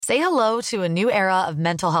Say hello to a new era of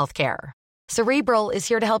mental health care. Cerebral is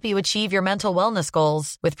here to help you achieve your mental wellness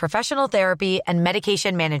goals with professional therapy and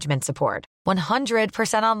medication management support.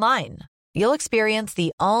 100% online. You'll experience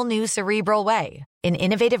the all-new Cerebral Way, an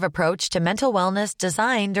innovative approach to mental wellness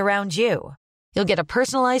designed around you. You'll get a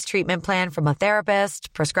personalized treatment plan from a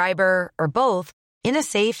therapist, prescriber, or both in a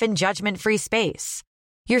safe and judgment-free space.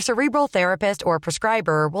 Your Cerebral therapist or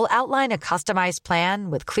prescriber will outline a customized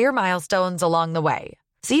plan with clear milestones along the way,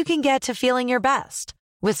 so you can get to feeling your best.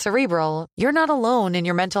 With Cerebral, you're not alone in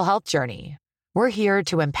your mental health journey. We're here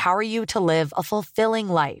to empower you to live a fulfilling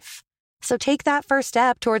life. So take that first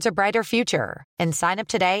step towards a brighter future and sign up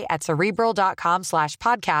today at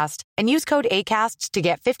Cerebral.com/podcast and use code ACAST to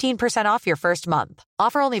get 15% off your first month.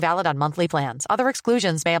 Offer only valid on monthly plans. Other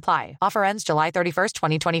exclusions may apply. Offer ends July 31st,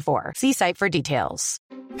 2024. See site for details.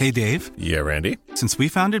 Hey, Dave. Yeah, Randy. Since we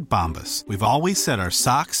founded Bombas, we've always said our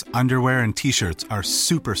socks, underwear, and T-shirts are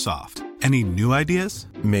super soft. Any new ideas?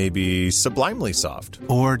 Maybe sublimely soft.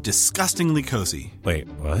 Or disgustingly cozy. Wait,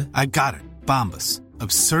 what? I got it. Bombas.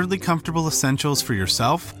 Absurdly comfortable essentials for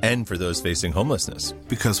yourself and for those facing homelessness.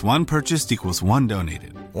 Because one purchased equals one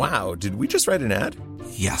donated. Wow, did we just write an ad?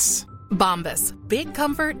 Yes. Bombas. Big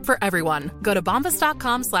comfort for everyone. Go to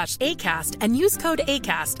bombas.com/ACAST and use code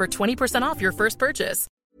ACAST for 20% off your first purchase.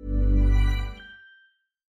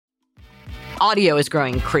 Audio is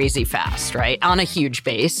growing crazy fast, right? On a huge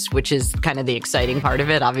base, which is kind of the exciting part of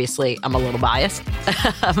it. Obviously, I'm a little biased.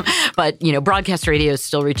 But, broadcast radio is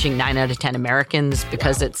still reaching 9 out of 10 Americans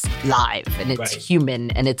because it's live and it's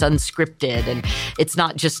human and it's unscripted. And it's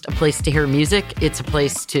not just a place to hear music. It's a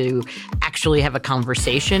place to actually have a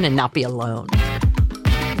conversation and not be alone.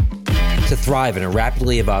 To thrive in a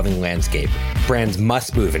rapidly evolving landscape, brands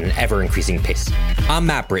must move at an ever-increasing pace. I'm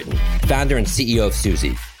Matt Britton, founder and CEO of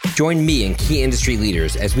Suzy. Join me and key industry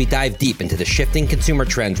leaders as we dive deep into the shifting consumer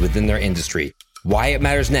trends within their industry, why it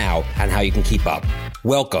matters now, and how you can keep up.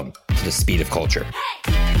 Welcome to the speed of culture.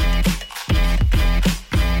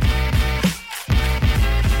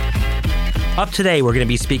 Up today, we're going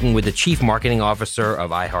to be speaking with the Chief Marketing Officer of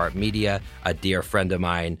iHeartMedia, a dear friend of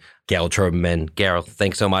mine, Gayle Troberman. Gayle,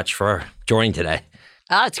 thanks so much for joining today.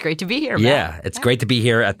 It's great to be here, Matt. Yeah, it's great to be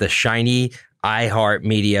here at the shiny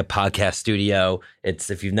iHeartMedia podcast studio.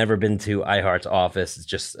 If you've never been to iHeart's office, it's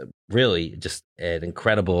just really just an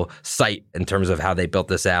incredible site in terms of how they built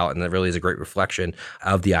this out. And it really is a great reflection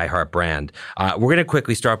of the iHeart brand. We're going to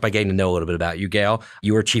quickly start by getting to know a little bit about you, Gayle.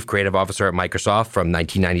 You were Chief Creative Officer at Microsoft from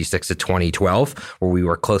 1996 to 2012, where we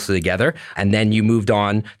worked closely together. And then you moved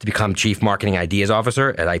on to become Chief Marketing Ideas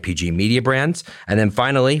Officer at IPG Media Brands. And then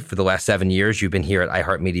finally, for the last 7 years, you've been here at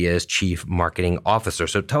iHeartMedia as Chief Marketing Officer.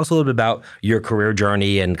 So tell us a little bit about your career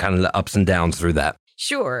journey and kind of the ups and downs through that.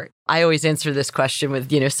 Sure. I always answer this question with,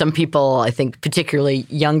 some people, I think particularly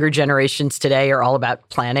younger generations today are all about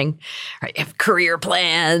planning. Right? You have career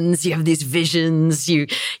plans, you have these visions, you're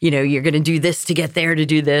going to do this to get there to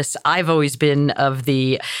do this. I've always been of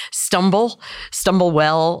the stumble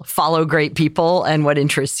well, follow great people and what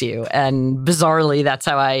interests you. And bizarrely, that's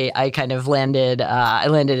how I kind of landed. I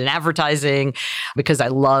landed in advertising because I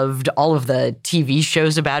loved all of the TV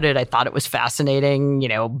shows about it. I thought it was fascinating,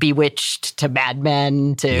 Bewitched to Mad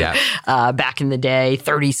Men to back in the day,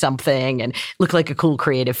 30-something, and looked like a cool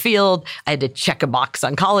creative field. I had to check a box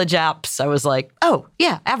on college apps. I was like, oh,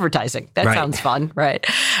 yeah, advertising. That sounds fun, right?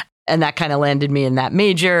 And that kind of landed me in that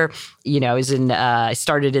major. I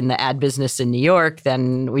started in the ad business in New York.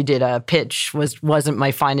 Then we did a pitch, wasn't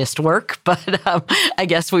my finest work, but I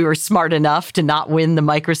guess we were smart enough to not win the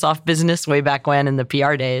Microsoft business way back when in the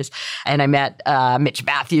PR days. And I met Mitch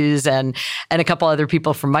Matthews and a couple other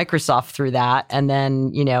people from Microsoft through that. And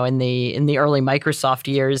then, in the early Microsoft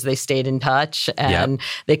years, they stayed in touch and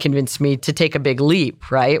they convinced me to take a big leap,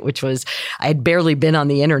 right? Which was, I had barely been on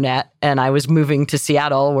the internet and I was moving to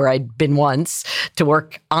Seattle where I'd been once to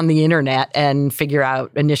work on the internet and figure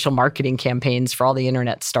out initial marketing campaigns for all the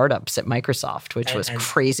internet startups at Microsoft, which was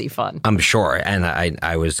crazy fun. I'm sure. And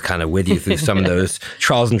I was kind of with you through some of those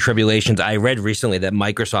trials and tribulations. I read recently that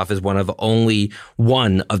Microsoft is one of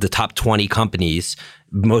the top 20 companies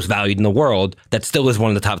most valued in the world that still is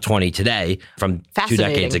one of the top 20 today from 2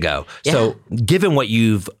 decades ago. Yeah. So given what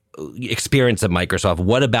you've experienced at Microsoft,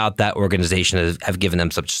 what about that organization have given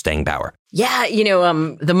them such staying power? Yeah,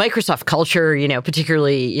 the Microsoft culture,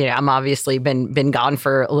 particularly, I'm obviously been gone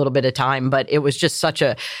for a little bit of time, but it was just such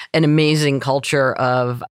an amazing culture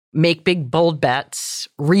of make big, bold bets,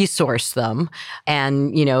 resource them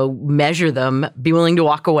and, measure them, be willing to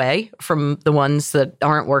walk away from the ones that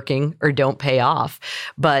aren't working or don't pay off.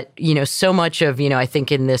 But, so much of, I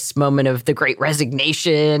think in this moment of the great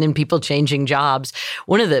resignation and people changing jobs,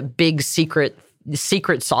 one of the big secret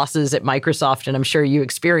sauces at Microsoft, and I'm sure you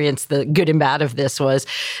experienced the good and bad of this, was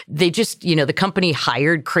they just, the company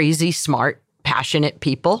hired crazy, smart, passionate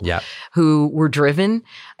people who were driven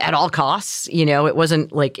at all costs. It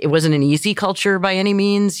wasn't an easy culture by any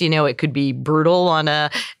means. It could be brutal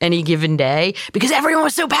on any given day because everyone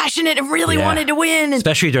was so passionate and really wanted to win.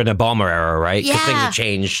 Especially during the Ballmer era, right? Because things have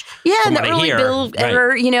changed. Yeah, and the early Bill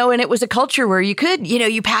era, and it was a culture where you could,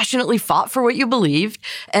 you passionately fought for what you believed,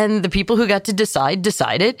 and the people who got to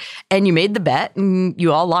decided, and you made the bet, and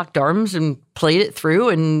you all locked arms and played it through,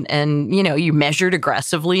 and you measured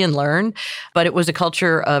aggressively and learned. But it was a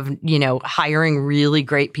culture of, hiring really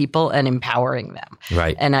great people and empowering them.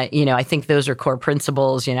 Right. And I think those are core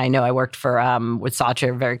principles. I know I worked with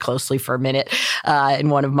Satya very closely for a minute in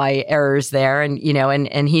one of my errors there. And,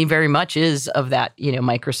 and he very much is of that,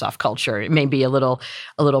 Microsoft culture. It may be a little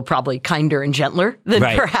probably kinder and gentler than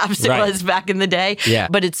perhaps it was back in the day. Yeah.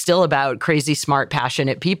 But it's still about crazy, smart,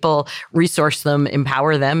 passionate people, resource them,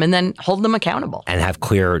 empower them, and then hold them accountable. And have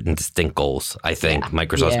clear and distinct goals. I think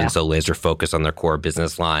Microsoft's been so laser focused on their core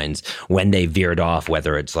business lines when they veered off,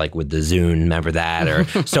 whether it's like with the Zune, remember that, or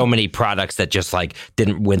so many products that just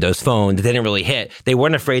didn't, Windows Phone, that didn't really hit. They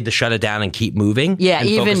weren't afraid to shut it down and keep moving. Yeah,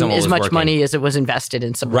 even as much money as it was invested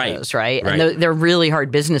in some of those, right? And they're really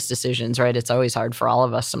hard business decisions, right? It's always hard for all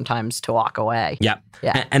of us sometimes to walk away. Yep.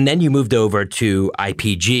 Yeah. And then you moved over to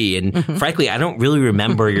IPG. And frankly, I don't really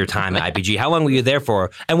remember your time at IPG. How long were you there for?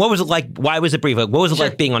 And what was it like? Why was it brief? What was it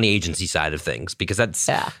like being on the agency side of things? Because that's...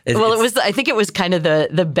 Yeah. I think it was kind of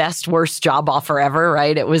the best, worst job offer ever,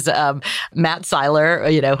 right? It was Matt Seiler,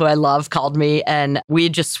 who I love, called me, and we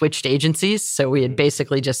had just switched agencies. So we had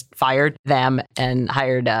basically just fired them and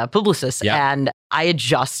hired Publicis. Yep. And I had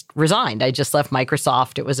just resigned. I just left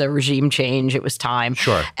Microsoft. It was a regime change. It was time.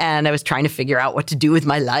 Sure. And I was trying to figure out what to do with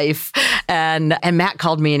my life. And Matt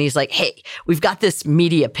called me and he's like, hey, we've got this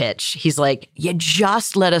media pitch. He's like, you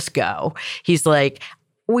just let us go. He's like,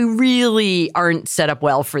 we really aren't set up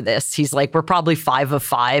well for this. He's like, we're probably 5 of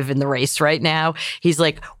 5 in the race right now. He's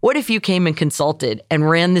like, what if you came and consulted and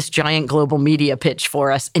ran this giant global media pitch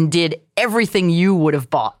for us and did everything you would have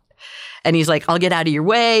bought? And he's like, I'll get out of your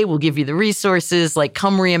way. We'll give you the resources.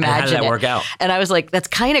 Come reimagine it. How did that work out? And I was like, that's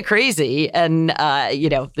kind of crazy. And,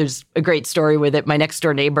 there's a great story with it. My next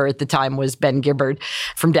door neighbor at the time was Ben Gibbard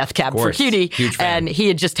from Death Cab for Cutie. Huge fan. And he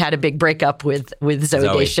had just had a big breakup with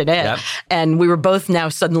Zooey Deschanel. Yep. And we were both now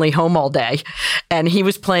suddenly home all day. And he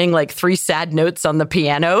was playing 3 sad notes on the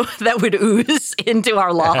piano that would ooze into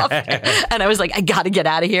our loft. And I was like, I got to get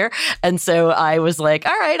out of here. And so I was like,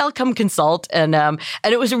 all right, I'll come consult. And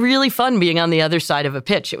it was really fun being on the other side of a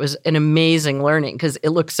pitch. It was an amazing learning because it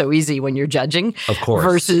looks so easy when you're judging, of course,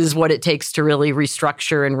 versus what it takes to really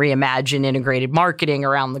restructure and reimagine integrated marketing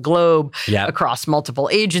around the globe across multiple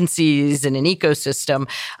agencies and an ecosystem.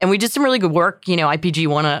 And we did some really good work. IPG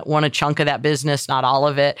won a chunk of that business, not all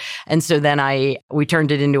of it. And so then we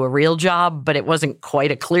turned it into a real job, but it wasn't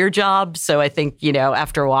quite a clear job. So I think,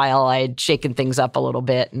 after a while I had shaken things up a little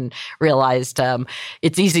bit and realized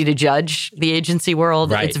it's easy to judge the agency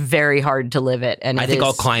world. Right. It's very hard to live it. And I think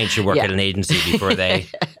all clients should work at an agency before they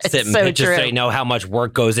sit and pitch, just so they know how much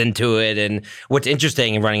work goes into it. And what's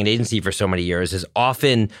interesting in running an agency for so many years is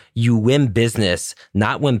often you win business,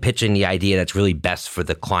 not when pitching the idea that's really best for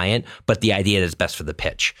the client, but the idea that's best for the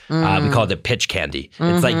pitch. We call it pitch candy.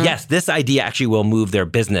 It's like, yes, this idea actually will move their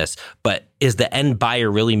business, but is the end buyer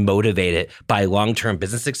really motivated by long-term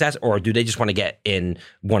business success, or do they just want to get in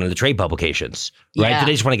one of the trade publications, right? Yeah. Do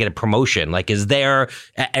they just want to get a promotion? Is there,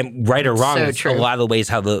 and right or wrong, it's a lot of the ways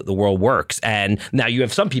how the world works. And now you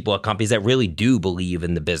have some people at companies that really do believe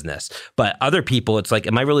in the business, but other people, it's like,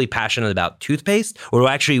 am I really passionate about toothpaste, or am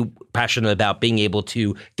I actually passionate about being able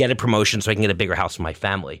to get a promotion so I can get a bigger house for my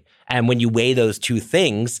family? And when you weigh those two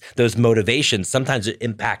things, those motivations, sometimes it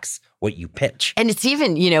impacts what you pitch. And it's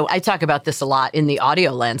even, I talk about this a lot in the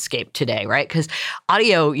audio landscape today, right? Because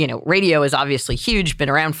audio, radio is obviously huge, been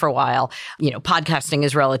around for a while. Podcasting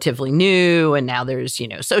is relatively new, and now there's,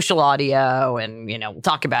 social audio, and, we'll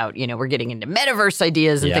talk about, we're getting into metaverse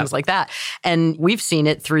ideas and things like that. And we've seen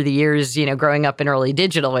it through the years, growing up in early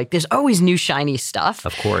digital, there's always new shiny stuff.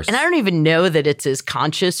 Of course. And I don't even know that it's as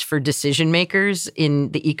conscious for decision makers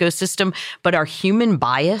in the ecosystem, but our human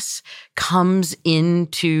bias comes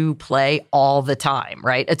into play all the time,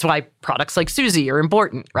 right? It's why products like Suzy are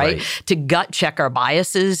important, right? To gut check our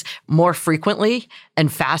biases more frequently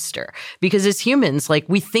and faster. Because as humans, like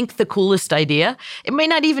we think the coolest idea, it may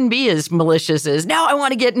not even be as malicious as, now I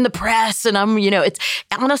want to get in the press and it's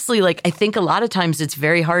honestly like, I think a lot of times it's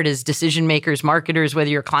very hard as decision makers, marketers, whether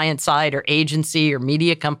you're client side or agency or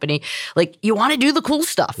media company, like you want to do the cool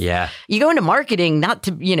stuff. Yeah. You go into marketing not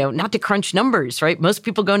to crunch numbers, right? Most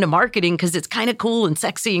people go into marketing because it's kind of cool and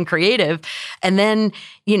sexy and creative. And then,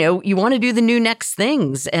 you want to do the new next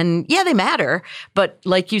things. And yeah, they matter. But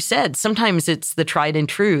like you said, sometimes it's the tried and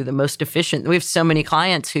true, the most efficient. We have so many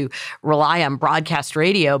clients who rely on broadcast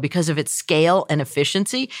radio because of its scale and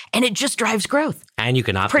efficiency, and it just drives growth. And you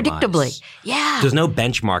can optimize. Predictably. Yeah. There's no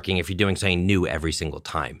benchmarking if you're doing something new every single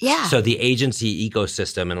time. Yeah. So the agency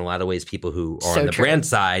ecosystem, in a lot of ways, people who are on the true. brand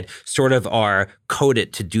side sort of are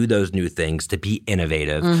coded to do those new things, to be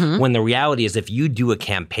innovative. When the reality is if you do a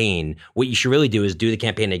campaign, what you should really do is do the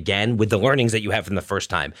campaign again with the learnings that you have from the first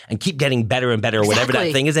time and keep getting better and better, whatever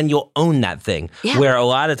that thing is, and you'll own that thing. Yeah. Where a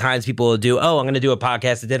lot of times people will do, I'm going to do a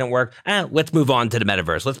podcast, it didn't work. Let's move on to the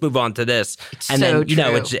metaverse. Let's move on to this. And so then,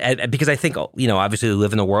 true. it's because I think, obviously we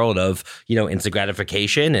live in a world of, instant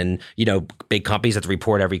gratification and, big companies that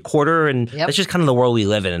report every quarter. And that's just kind of the world we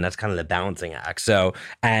live in. And that's kind of the balancing act. So,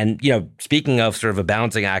 and, speaking of sort of a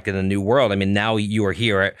balancing act in a new world, I mean, now you are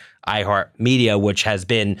here at iHeartMedia, which has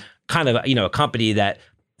been kind of, a company that,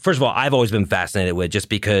 first of all, I've always been fascinated with, just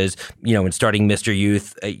because, in starting Mr.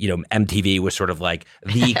 Youth, MTV was sort of like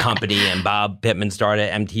the company, and Bob Pittman started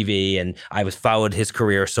MTV, and I followed his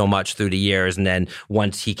career so much through the years. And then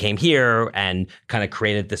once he came here and kind of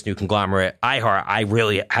created this new conglomerate, iHeart, I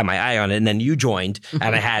really had my eye on it. And then you joined,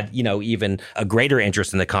 and I had, even a greater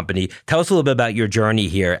interest in the company. Tell us a little bit about your journey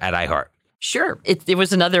here at iHeart. Sure. It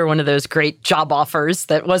was another one of those great job offers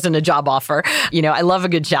that wasn't a job offer. I love a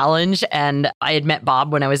good challenge. And I had met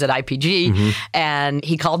Bob when I was at IPG, and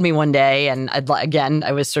he called me one day. And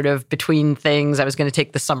I was sort of between things. I was going to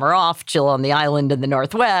take the summer off, chill on the island in the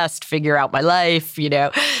Northwest, figure out my life.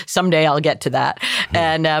 Someday I'll get to that.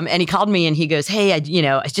 And he called me and he goes, hey, I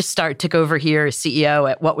just took over here as CEO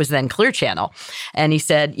at what was then Clear Channel. And he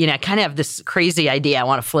said, I kind of have this crazy idea. I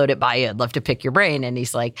want to float it by you. I'd love to pick your brain. And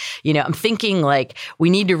he's like, I'm thinking like we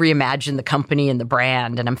need to reimagine the company and the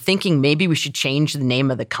brand. And I'm thinking maybe we should change the name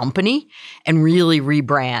of the company and really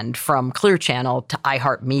rebrand from Clear Channel to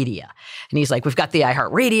iHeartMedia. And he's like, we've got the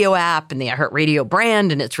iHeartRadio app and the iHeartRadio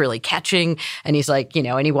brand, and it's really catching. And he's like,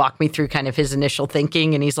 and he walked me through kind of his initial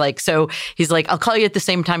thinking. And he's like, I'll call you at the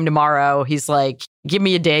same time tomorrow. He's like, give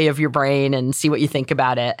me a day of your brain and see what you think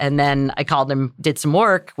about it. And then I called him, did some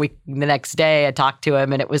work. The next day I talked to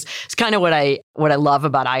him, and it's kind of what I love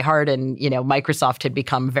about iHeart. And, Microsoft had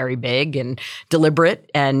become very big and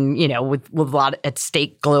deliberate and, with a lot at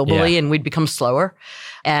stake globally, and we'd become slower.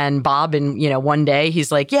 And Bob, and, one day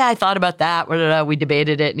he's like, yeah, I thought about that. We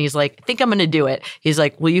debated it. And he's like, I think I'm going to do it. He's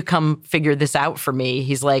like, will you come figure this out for me?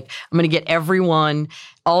 He's like, I'm going to get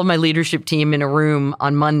all of my leadership team in a room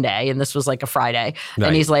on Monday. And this was like a Friday. Right.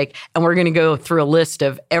 And he's like, and we're going to go through a list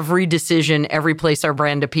of every decision, every place our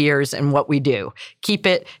brand appears and what we do. Keep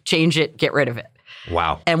it, change it, get rid of it.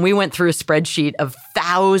 Wow. And we went through a spreadsheet of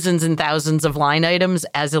thousands and thousands of line items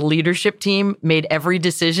as a leadership team, made every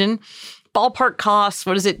decision. Ballpark costs,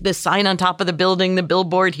 what is it? The sign on top of the building, the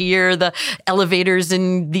billboard here, the elevators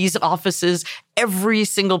in these offices, every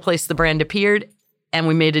single place the brand appeared. And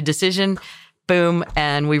we made a decision. Boom,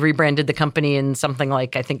 and we rebranded the company in something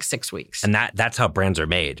like, I think, 6 weeks. And that's how brands are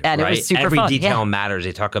made, and right? It was super every fun. detail matters.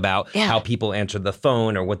 They talk about how people answer the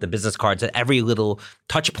phone or what the business cards, every little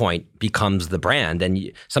touch point becomes the brand.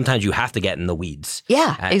 And sometimes you have to get in the weeds.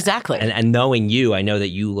 Yeah, exactly. And knowing you, I know that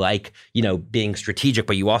you like, being strategic,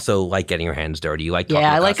 but you also like getting your hands dirty. You like talking to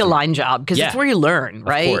I like a customers. line job because it's where you learn,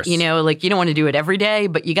 right? Of course. You don't want to do it every day,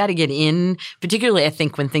 but you got to get in, particularly I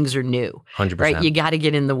think when things are new. 100%. Right? You got to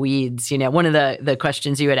get in the weeds. One of the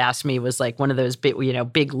questions you had asked me was like one of those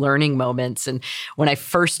big learning moments. And when I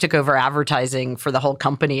first took over advertising for the whole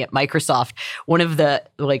company at Microsoft, one of the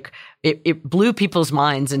it blew people's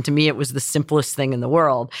minds. And to me, it was the simplest thing in the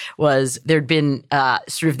world was there'd been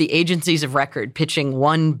sort of the agencies of record pitching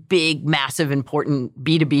one big, massive, important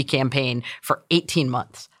B2B campaign for 18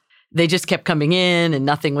 months. They just kept coming in and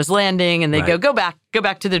nothing was landing. And they go back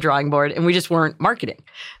to the drawing board. And we just weren't marketing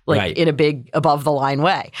in a big above the line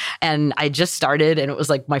way. And I just started and it was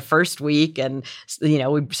like my first week. And,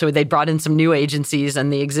 so they brought in some new agencies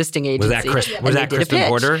and the existing agency. Was that Kristen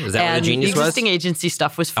Porter? Is that where the genius was? The existing agency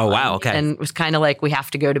stuff was fun. Oh, wow. Okay. And it was kind of like we have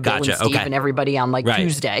to go to Bill and Steve and everybody on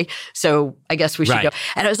Tuesday. So I guess we should go.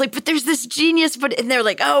 And I was like, but there's this genius. And they're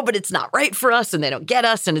like, oh, but it's not right for us. And they don't get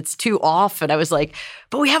us. And it's too off. And I was like,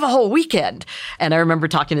 but we have a whole weekend. And I remember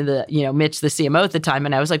talking to Mitch, the CMO at the time,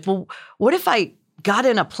 and I was like, well, what if I got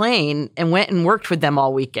in a plane and went and worked with them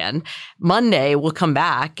all weekend. Monday, we'll come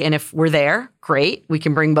back. And if we're there, great. We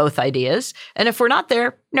can bring both ideas. And if we're not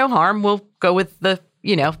there, no harm. We'll go with the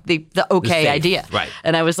okay idea. Right.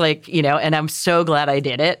 And I was like, and I'm so glad I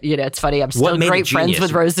did it. It's funny. I'm still great friends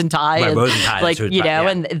with Rose and Ty. Right, Rose and Ty.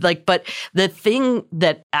 And but the thing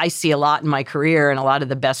that I see a lot in my career and a lot of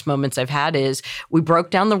the best moments I've had is we broke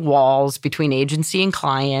down the walls between agency and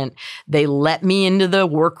client. They let me into the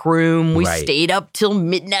workroom. We stayed up till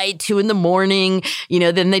midnight, 2 a.m.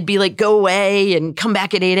 Then they'd be like, go away and come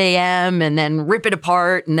back at 8 a.m. and then rip it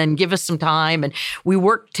apart and then give us some time. And we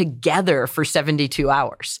worked together for 72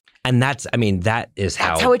 hours. And that's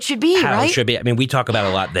how it should be, right? It should be. I mean, we talk about a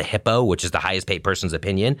lot the HIPPO, which is the highest paid person's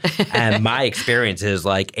opinion. And my experience is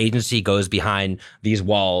like agency goes behind these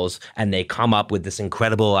walls and they come up with this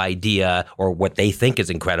incredible idea or what they think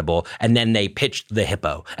is incredible. And then they pitch the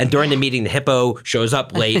HIPPO. And during the meeting, the HIPPO shows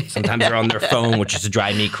up late. Sometimes they're on their phone, which is to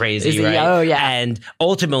drive me crazy, right? Oh, yeah. And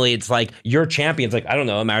ultimately, it's like your champion's like, I don't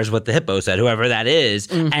know, it matters what the HIPPO said, whoever that is.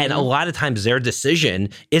 Mm-hmm. And a lot of times their decision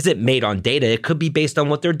isn't made on data. It could be based on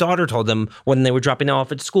what their daughter told them when they were dropping them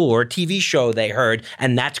off at school or a TV show they heard,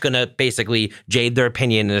 and that's going to basically jade their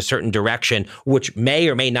opinion in a certain direction, which may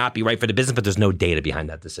or may not be right for the business, but there's no data behind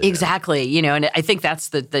that decision. Exactly. And I think that's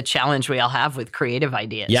the challenge we all have with creative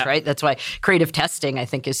ideas, right? That's why creative testing, I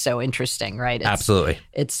think, is so interesting, right? Absolutely.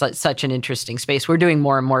 It's such an interesting space. We're doing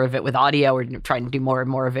more and more of it with audio. We're trying to do more and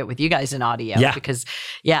more of it with you guys in audio because,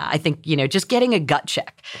 I think, just getting a gut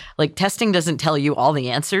check. Like testing doesn't tell you all the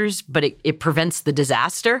answers, but it prevents the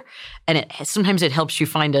disaster. And sometimes it helps you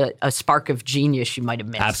find a spark of genius you might have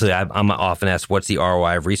missed. Absolutely. I'm often asked, what's the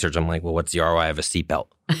ROI of research? I'm like, well, what's the ROI of a seatbelt?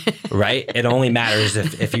 Right? It only matters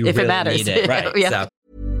if you really need it. Right. Yeah. So.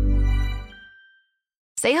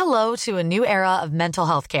 Say hello to a new era of mental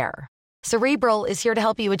health care. Cerebral is here to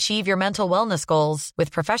help you achieve your mental wellness goals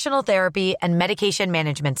with professional therapy and medication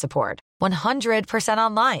management support. 100%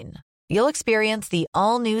 online. You'll experience the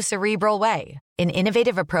all-new Cerebral Way, an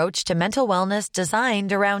innovative approach to mental wellness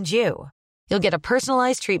designed around you. You'll get a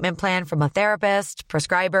personalized treatment plan from a therapist,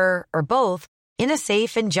 prescriber, or both in a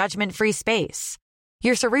safe and judgment-free space.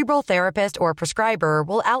 Your Cerebral therapist or prescriber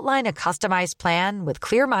will outline a customized plan with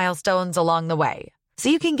clear milestones along the way, so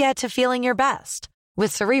you can get to feeling your best.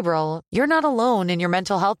 With Cerebral, you're not alone in your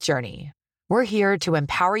mental health journey. We're here to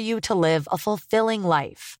empower you to live a fulfilling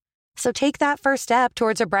life. So take that first step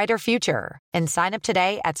towards a brighter future and sign up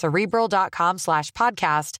today at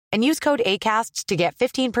Cerebral.com/podcast and use code ACAST to get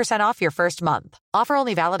 15% off your first month. Offer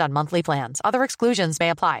only valid on monthly plans. Other exclusions may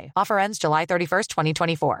apply. Offer ends July 31st,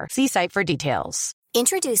 2024. See site for details.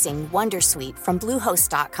 Introducing Wondersuite from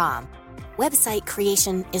Bluehost.com. Website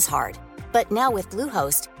creation is hard, but now with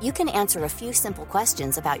Bluehost, you can answer a few simple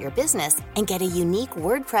questions about your business and get a unique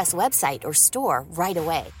WordPress website or store right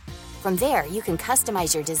away. From there, you can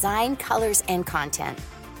customize your design, colors, and content.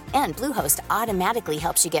 And Bluehost automatically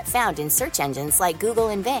helps you get found in search engines like Google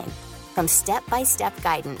and Bing. From step-by-step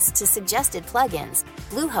guidance to suggested plugins,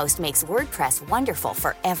 Bluehost makes WordPress wonderful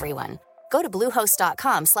for everyone. Go to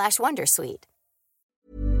Bluehost.com/Wondersuite.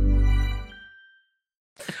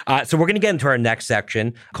 So we're going to get into our next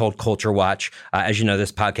section called Culture Watch. As you know,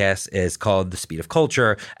 this podcast is called The Speed of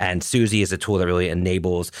Culture, and Susie is a tool that really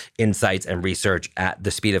enables insights and research at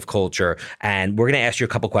the speed of culture. And we're going to ask you a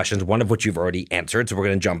couple questions, one of which you've already answered. So we're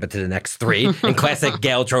going to jump into the next three. In classic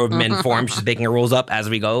Gayle Troberman form, she's making her rules up as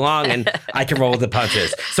we go along, and I can roll with the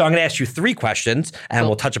punches. So I'm going to ask you 3 questions, and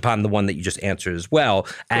we'll touch upon the one that you just answered as well.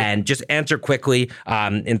 And just answer quickly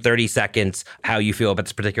in 30 seconds how you feel about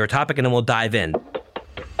this particular topic, and then we'll dive in.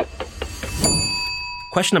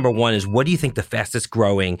 Question number 1 is, what do you think the fastest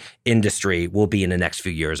growing industry will be in the next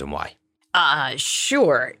few years and why?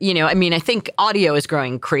 Sure. I think audio is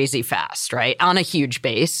growing crazy fast, right? On a huge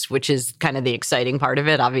base, which is kind of the exciting part of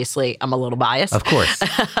it. Obviously, I'm a little biased. Of course.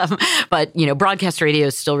 But, broadcast radio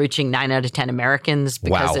is still reaching 9 out of 10 Americans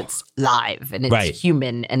because it's live and it's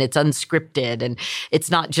human and it's unscripted. And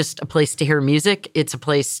it's not just a place to hear music. It's a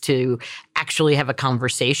place to actually have a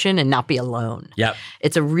conversation and not be alone. Yep.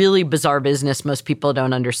 It's a really bizarre business most people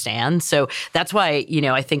don't understand. So that's why,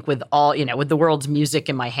 I think with all, with the world's music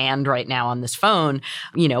in my hand right now on this phone,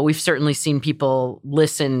 we've certainly seen people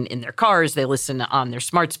listen in their cars, they listen on their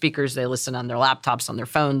smart speakers, they listen on their laptops, on their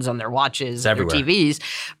phones, on their watches, their TVs.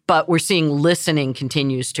 But we're seeing listening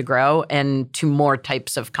continues to grow and to more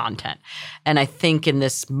types of content. And I think in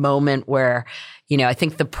this moment where, I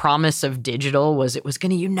think the promise of digital was it was going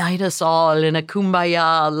to unite us all in a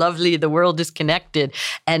kumbaya, lovely, the world is connected.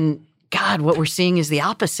 And God, God, what we're seeing is the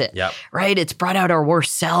opposite, right? It's brought out our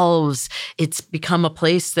worst selves. It's become a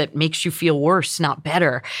place that makes you feel worse, not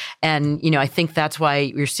better. And, I think that's why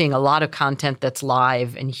you're seeing a lot of content that's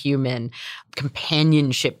live and human.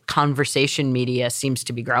 Companionship, conversation media seems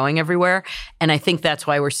to be growing everywhere. And I think that's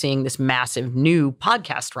why we're seeing this massive new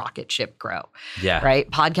podcast rocket ship grow. Yeah.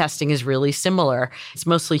 Right? Podcasting is really similar. It's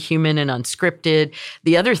mostly human and unscripted.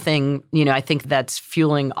 The other thing, I think that's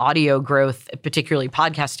fueling audio growth, particularly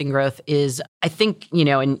podcasting growth, is I think,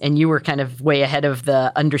 and you were kind of way ahead of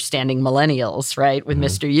the understanding millennials, right? With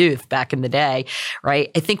Mr. Youth back in the day,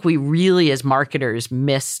 right? I think we really, as marketers,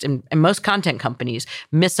 missed, and most content companies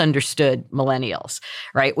misunderstood millennials,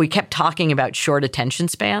 right? We kept talking about short attention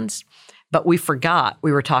spans, but we forgot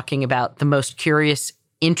we were talking about the most curious,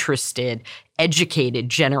 interested, educated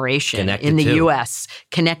generation in the U.S.,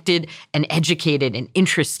 connected and educated and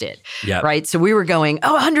interested, right? So we were going,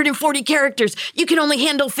 140 characters. You can only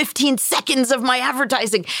handle 15 seconds of my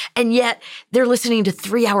advertising. And yet they're listening to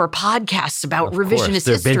 3-hour podcasts about revisionist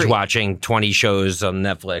history. They're binge watching 20 shows on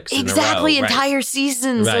Netflix Exactly, in a row. Entire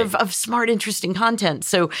seasons of smart, interesting content.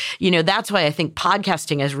 So, that's why I think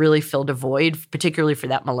podcasting has really filled a void, particularly for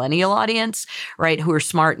that millennial audience, right, who are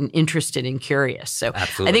smart and interested and curious. So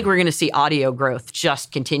I think we're going to see audio growth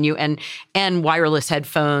just continue, and wireless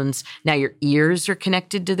headphones. Now your ears are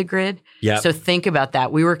connected to the grid. So think about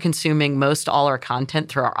that. We were consuming most all our content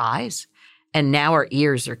through our eyes, and now our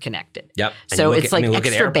ears are connected. So it's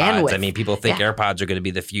extra bandwidth. I mean, people think AirPods are going to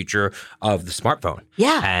be the future of the smartphone.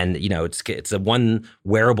 And it's a one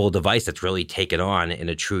wearable device that's really taken on in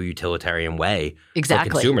a true utilitarian way for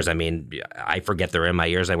consumers. I mean, I forget they're in my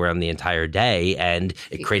ears. I wear them the entire day, and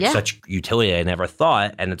it creates such utility I never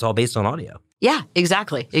thought, and it's all based on audio. Yeah,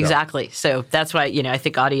 exactly. So that's why, I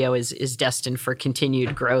think audio is destined for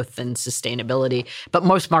continued growth and sustainability. But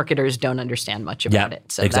most marketers don't understand much about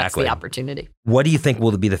it. So that's the opportunity. What do you think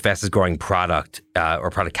will be the fastest growing product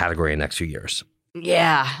or product category in the next few years?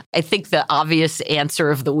 Yeah, I think the obvious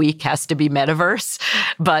answer of the week has to be metaverse.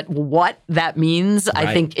 But what that means,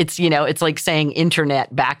 I think it's, it's like saying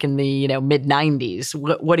internet back in the, mid-90s.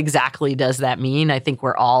 What exactly does that mean? I think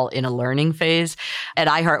we're all in a learning phase. At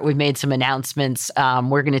iHeart, we've made some announcements.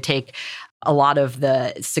 We're going to take a lot of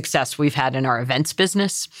the success we've had in our events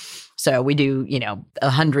business. So we do,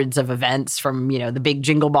 hundreds of events from, the big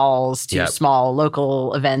jingle balls to small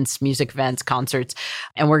local events, music events, concerts.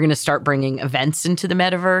 And we're going to start bringing events into the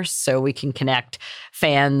metaverse so we can connect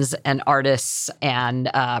fans and artists and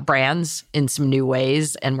brands in some new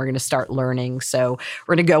ways. And we're going to start learning. So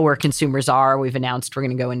we're going to go where consumers are. We've announced we're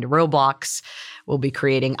going to go into Roblox. We'll be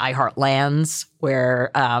creating iHeart Lands, where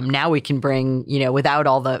now we can bring, without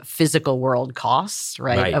all the physical world costs,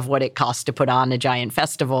 right, of what it costs to put on a giant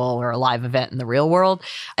festival or a live event in the real world.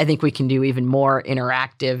 I think we can do even more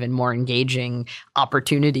interactive and more engaging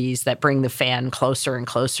opportunities that bring the fan closer and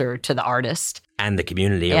closer to the artist. And the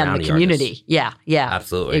community around the artist. Yeah.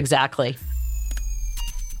 Absolutely. Exactly.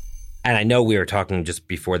 And I know we were talking just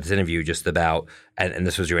before this interview just about, and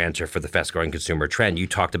this was your answer for the fast-growing consumer trend, you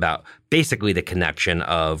talked about basically the connection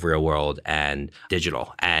of real world and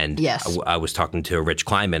digital. And I was talking to Rich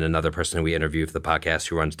Kleiman, another person who we interviewed for the podcast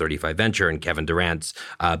who runs 35 Venture, and Kevin Durant's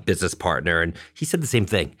business partner. And he said the same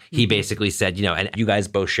thing. He basically said, and you guys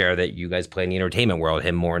both share that you guys play in the entertainment world,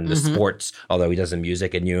 him more in the sports, although he does in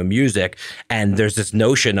music and you in music. And there's this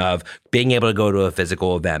notion of being able to go to a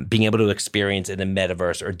physical event, being able to experience in the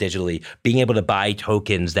metaverse or digitally, being able to buy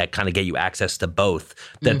tokens that kind of get you access to both,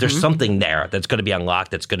 that there's something there that's going to be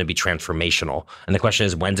unlocked, that's going to be transformational. And the question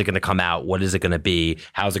is, when's it going to come out? What is it going to be?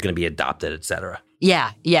 How is it going to be adopted, et cetera?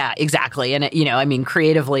 Yeah, exactly. And,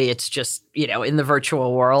 creatively, it's just, in the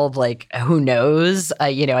virtual world, like, who knows?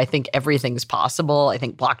 I think everything's possible. I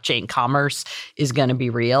think blockchain commerce is going to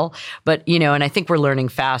be real. But, and I think we're learning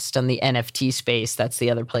fast on the NFT space. That's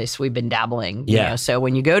the other place we've been dabbling. So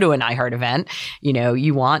when you go to an iHeart event,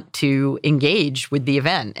 you want to engage with the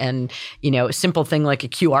event. And, a simple thing like a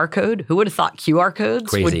QR code, who would have thought QR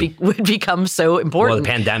codes would become so important? Well, the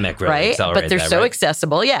pandemic really accelerated But they're so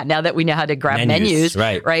accessible. Yeah, now that we know how to grab menus.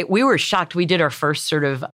 Right. We were shocked. We did our first sort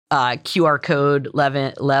of QR code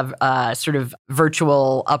sort of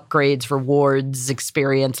virtual upgrades, rewards,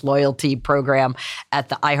 experience, loyalty program at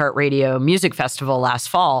the iHeartRadio Music Festival last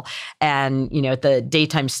fall. And, at the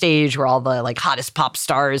daytime stage where all the hottest pop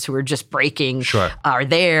stars who are just breaking are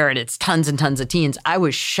there, and it's tons and tons of teens. I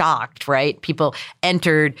was shocked, right? People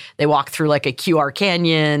entered, they walked through like a QR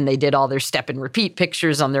canyon, they did all their step and repeat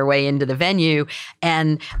pictures on their way into the venue.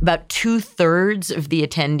 And about 2/3 of the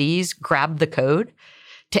attendees grabbed the code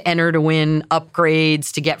to enter to win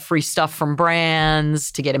upgrades, to get free stuff from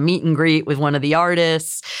brands, to get a meet and greet with one of the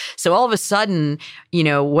artists. So all of a sudden,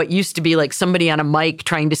 what used to be like somebody on a mic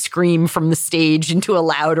trying to scream from the stage into a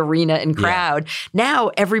loud arena and crowd, now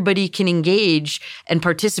everybody can engage and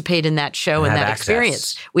participate in that show and that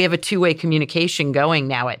experience. We have a two-way communication going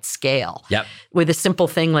now at scale with a simple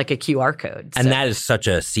thing like a QR code. And that is such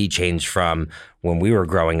a sea change from when we were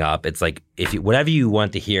growing up. It's like, whatever you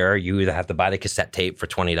want to hear, you either have to buy the cassette tape for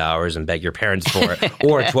 $20 and beg your parents for it,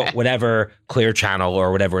 or it's whatever Clear Channel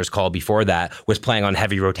or whatever it was called before that was playing on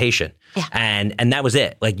heavy rotation. Yeah. And that was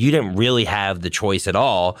it. Like, you didn't really have the choice at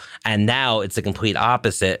all. And now it's the complete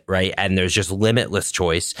opposite, right? And there's just limitless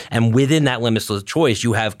choice. And within that limitless choice,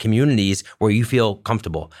 you have communities where you feel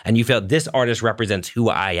comfortable and you feel this artist represents who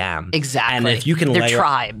I am. Exactly. And if you can they're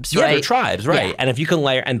tribes, right? Yeah, they're tribes, right? Yeah. And if you can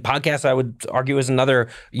layer, and podcasts, I would argue, is another,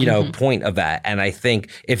 point of that. And I think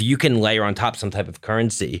if you can layer on top some type of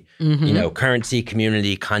currency, currency,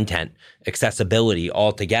 community, content, accessibility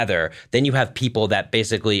all together, then you have people that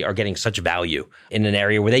basically are getting such value in an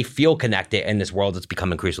area where they feel connected in this world that's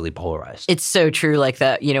become increasingly polarized. It's so true. Like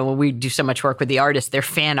that, when we do so much work with the artists, their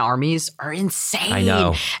fan armies are insane. I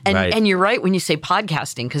know. And you're right when you say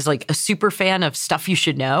podcasting, because like a super fan of Stuff You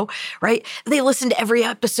Should Know, right? They listen to every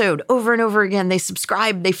episode over and over again. They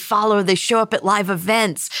subscribe, they follow, they show up at live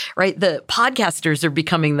events, right? The podcasters are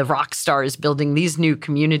becoming the rock stars, building these new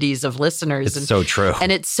communities of listeners. It's so true.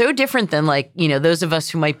 And it's so different than like, those of us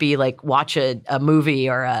who might be like watch a movie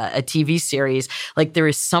or a TV series. Like there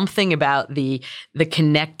is something about the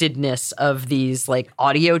connectedness of these like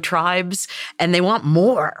audio tribes, and they want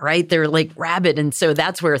more, right? They're like rabid. And so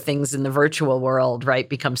that's where things in the virtual world, right,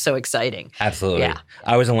 become so exciting. Absolutely. Yeah.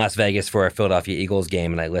 I was in Las Vegas for a Philadelphia Eagles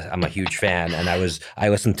game, and I'm a huge fan. And I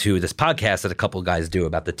listened to this podcast that a couple of guys do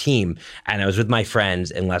about the team. And I was with my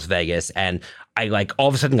friends in Las Vegas, and I like all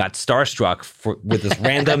of a sudden got starstruck with this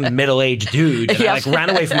random middle-aged dude. And I like ran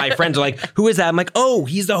away from my friends. They're like, who is that? I'm like, oh,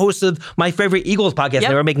 he's the host of my favorite Eagles podcast. Yep.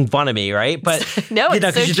 They were making fun of me, right? But no,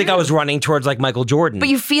 because you think I was running towards like Michael Jordan. But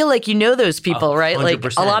you feel like you know those people, right? 100%.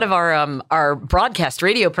 Like a lot of our broadcast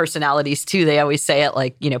radio personalities too, they always say it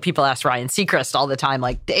like, people ask Ryan Seacrest all the time,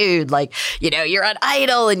 like, dude, like, you're on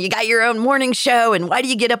Idol and you got your own morning show, and why do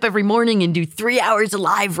you get up every morning and do 3 hours of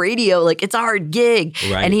live radio? Like, it's a hard gig.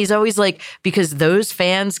 Right. And he's always like, because those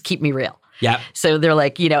fans keep me real. Yeah. So they're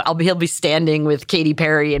like, he'll be standing with Katy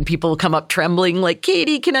Perry and people will come up trembling like,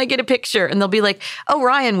 Katy, can I get a picture? And they'll be like, oh,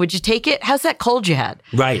 Ryan, would you take it? How's that cold you had?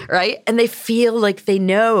 Right. Right. And they feel like they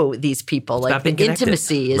know these people. It's like the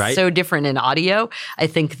intimacy is so different in audio, I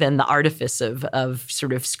think, than the artifice of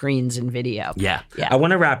sort of screens and video. Yeah. I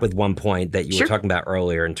want to wrap with one point that you were talking about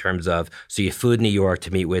earlier in terms of, so you flew to New York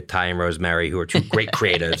to meet with Ty and Rosemary, who are two great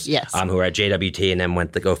creatives, who are at JWT and then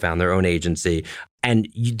went to go found their own agency. And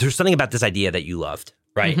there's something about this idea that you loved,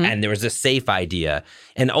 right? Mm-hmm. And there was a safe idea.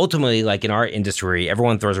 And ultimately, like in our industry,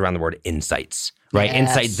 everyone throws around the word insights, right?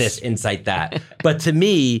 Yes. Insight this, insight that. But to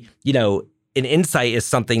me, an insight is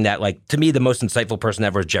something that, like, to me, the most insightful person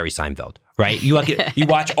ever is Jerry Seinfeld, right? You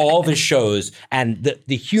watch all of his shows, and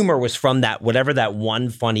the humor was from that, whatever that one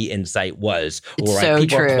funny insight was. It's right? so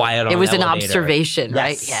people true. Are quiet on it was an an elevator. Observation,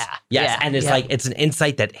 right? Yes. Yes. And it's like, it's an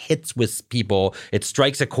insight that hits with people. It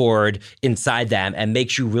strikes a chord inside them and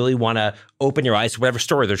makes you really want to open your eyes to whatever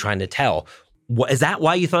story they're trying to tell. Is that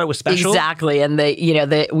why you thought it was special? Exactly. And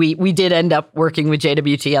we did end up working with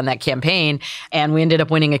JWT on that campaign, and we ended up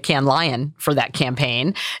winning a Cannes Lion for that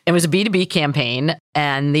campaign. It was a B2B campaign,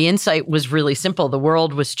 and the insight was really simple. The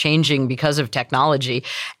world was changing because of technology,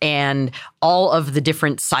 and all of the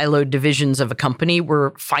different siloed divisions of a company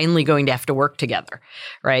were finally going to have to work together,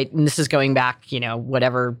 right? And this is going back,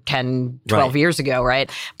 10, 12 years ago, right?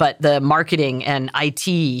 But the marketing and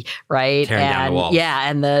IT, right? Tearing down the walls. Yeah,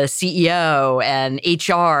 and the CEO and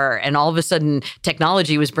HR, and all of a sudden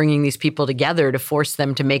technology was bringing these people together to force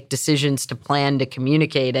them to make decisions, to plan, to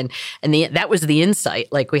communicate. And that was the insight.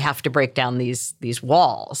 Like, we have to break down these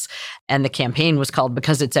walls. And the campaign was called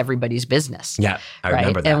Because It's Everybody's Business. Yeah, I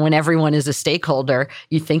remember that. And when everyone is a stakeholder,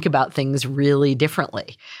 you think about things really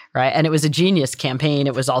differently, right? And it was a genius campaign.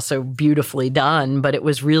 It was also beautifully done, but it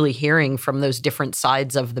was really hearing from those different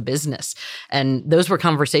sides of the business. And those were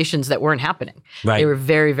conversations that weren't happening. Right. They were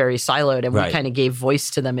very, very siloed, and we kind of gave voice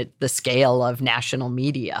to them at the scale of national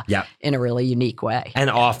media in a really unique way. And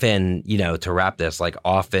often, to wrap this, like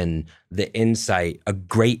often the insight, a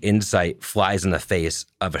great insight flies in the face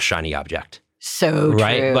of a shiny object. So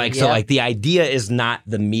right? True. Like, so like the idea is not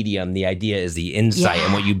the medium. The idea is the insight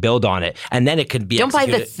and what you build on it. And then it could be Don't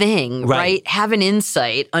executed. buy the thing, right? Have an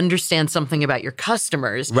insight, understand something about your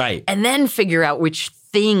customers. Right. And then figure out which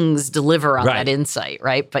things deliver on that insight,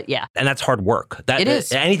 right? But yeah. And that's hard work. It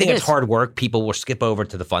is. Anything that's hard work, people will skip over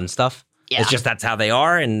to the fun stuff. Yeah. It's just that's how they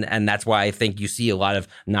are. And that's why I think you see a lot of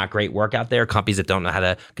not great work out there, companies that don't know how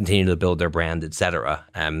to continue to build their brand, et cetera.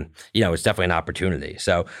 It's definitely an opportunity.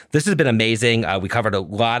 So this has been amazing. We covered a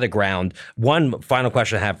lot of ground. One final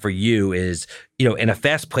question I have for you is, in a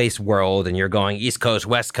fast-paced world and you're going East Coast,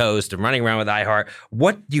 West Coast and running around with iHeart,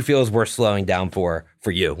 what do you feel is worth slowing down for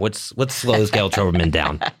you? What slows Gayle Troberman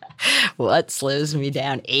down? What slows me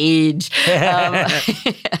down? Age.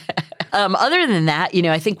 Other than that,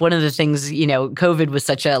 I think one of the things, COVID was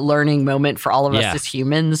such a learning moment for all of us as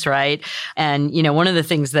humans, right? And, one of the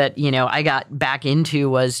things that, I got back into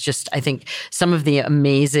was just, I think, some of the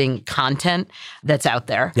amazing content that's out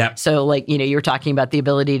there. Yep. So you were talking about the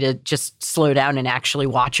ability to just slow down and actually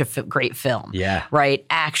watch a great film. Yeah. Right?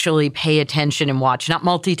 Actually pay attention and watch, not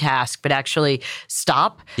multitask, but actually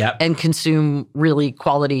stop and consume really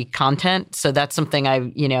quality content. So that's something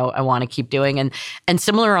I want to keep doing. And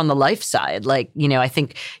similar on the life side, I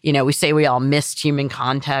think, we say we all missed human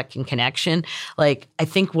contact and connection. I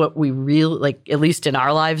think what we really, at least in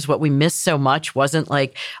our lives, what we missed so much wasn't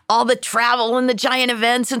all the travel and the giant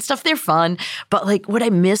events and stuff. They're fun. But what I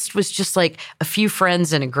missed was just a few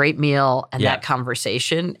friends and a great meal and that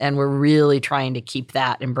conversation. And we're really trying to keep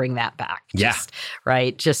that and bring that back.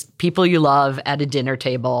 Just people you love at a dinner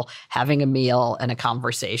table, having a meal and a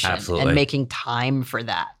conversation. Absolutely. And making time for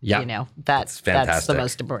that. That's the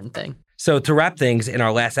most important thing. So to wrap things, in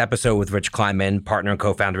our last episode with Rich Kleinman, partner and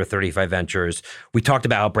co-founder of 35 Ventures, we talked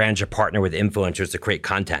about how brands should partner with influencers to create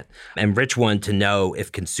content. And Rich wanted to know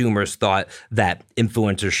if consumers thought that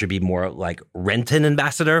influencers should be more like rent an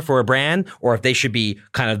ambassador for a brand, or if they should be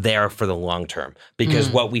kind of there for the long term.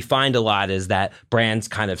 Because what we find a lot is that brands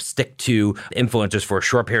kind of stick to influencers for a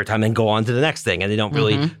short period of time and go on to the next thing. And they don't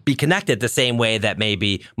really be connected the same way that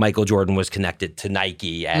maybe Michael Jordan was connected to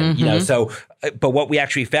Nike. And, but what we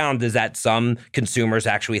actually found is that some consumers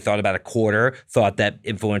actually thought about a quarter, thought that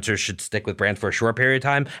influencers should stick with brands for a short period of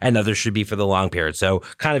time, and others should be for the long period. So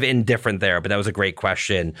kind of indifferent there, but that was a great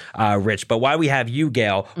question, Rich. But while we have you,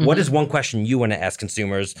 Gayle, what is one question you want to ask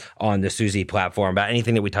consumers on the Suzy platform about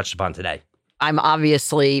anything that we touched upon today? I'm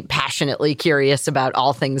obviously passionately curious about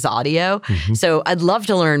all things audio. So I'd love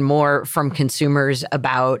to learn more from consumers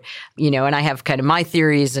about, and I have kind of my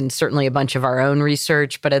theories and certainly a bunch of our own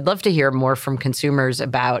research, but I'd love to hear more from consumers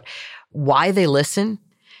about why they listen,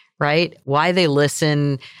 right? Why they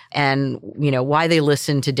listen and, why they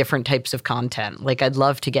listen to different types of content. I'd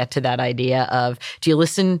love to get to that idea of, do you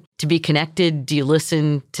listen to be connected? Do you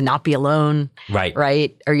listen to not be alone? Right.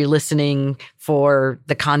 Right? Are you listening for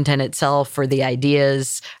the content itself, for the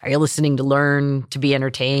ideas? Are you listening to learn, to be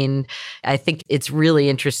entertained? I think it's really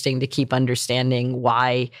interesting to keep understanding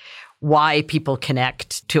why people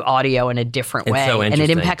connect to audio in a different way. So and it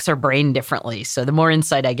impacts our brain differently. So the more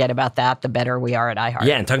insight I get about that, the better we are at iHeart.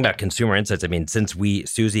 Yeah, and talking about consumer insights, I mean, since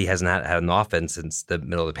Suzy has not had an office since the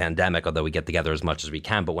middle of the pandemic, although we get together as much as we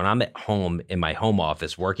can, but when I'm at home in my home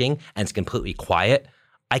office working and it's completely quiet,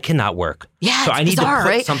 I cannot work. Yeah, so I need bizarre,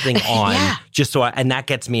 to put something on just so and that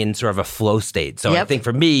gets me in sort of a flow state. So I think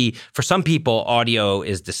for some people, audio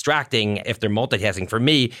is distracting if they're multitasking. For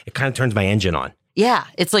me, it kind of turns my engine on. Yeah,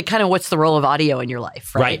 it's kind of what's the role of audio in your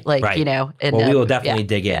life, right? Right. And, well, we will definitely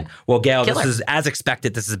dig in. Yeah. Well, Gayle, Killer. This is as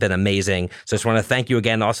expected. This has been amazing. So I just want to thank you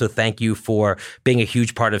again. Also, thank you for being a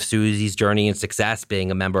huge part of Suzy's journey and success,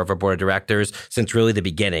 being a member of our board of directors since really the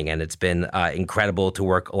beginning. And it's been incredible to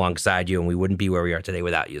work alongside you, and we wouldn't be where we are today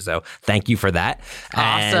without you. So thank you for that.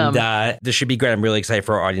 Awesome. And this should be great. I'm really excited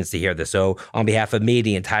for our audience to hear this. So on behalf of me,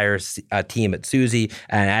 the entire team at Suzy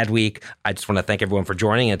and Adweek, I just want to thank everyone for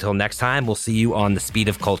joining. Until next time, we'll see you on the Speed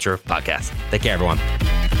of Culture podcast. Take care, everyone.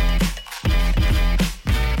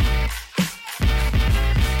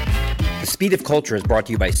 The Speed of Culture is brought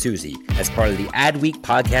to you by Suzy as part of the Adweek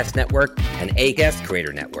Podcast Network and Acast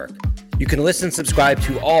Creator Network. You can listen and subscribe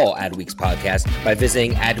to all Adweek's podcasts by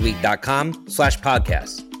visiting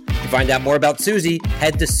adweek.com/podcasts. To find out more about Suzy,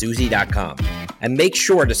 head to Suzy.com. And make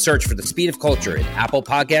sure to search for The Speed of Culture in Apple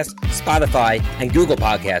Podcasts, Spotify, and Google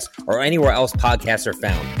Podcasts, or anywhere else podcasts are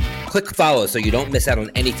found. Click follow so you don't miss out on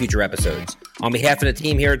any future episodes. On behalf of the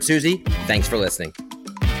team here at Suzy, thanks for listening.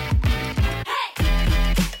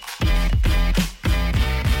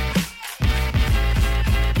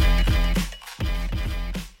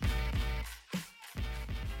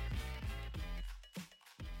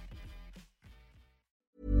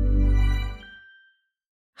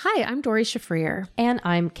 Hi, I'm Dori Shafrir. And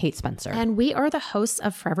I'm Kate Spencer. And we are the hosts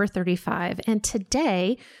of Forever 35. And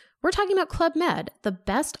today, we're talking about Club Med, the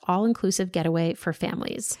best all-inclusive getaway for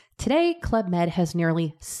families. Today, Club Med has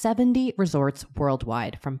nearly 70 resorts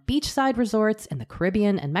worldwide, from beachside resorts in the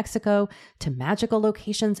Caribbean and Mexico to magical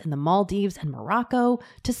locations in the Maldives and Morocco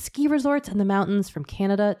to ski resorts in the mountains from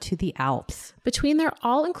Canada to the Alps. Between their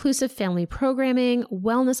all-inclusive family programming,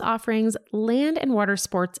 wellness offerings, land and water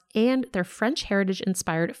sports, and their French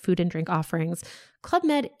heritage-inspired food and drink offerings, Club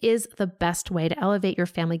Med is the best way to elevate your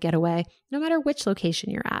family getaway, no matter which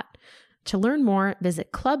location you're at. To learn more,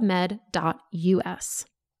 visit clubmed.us.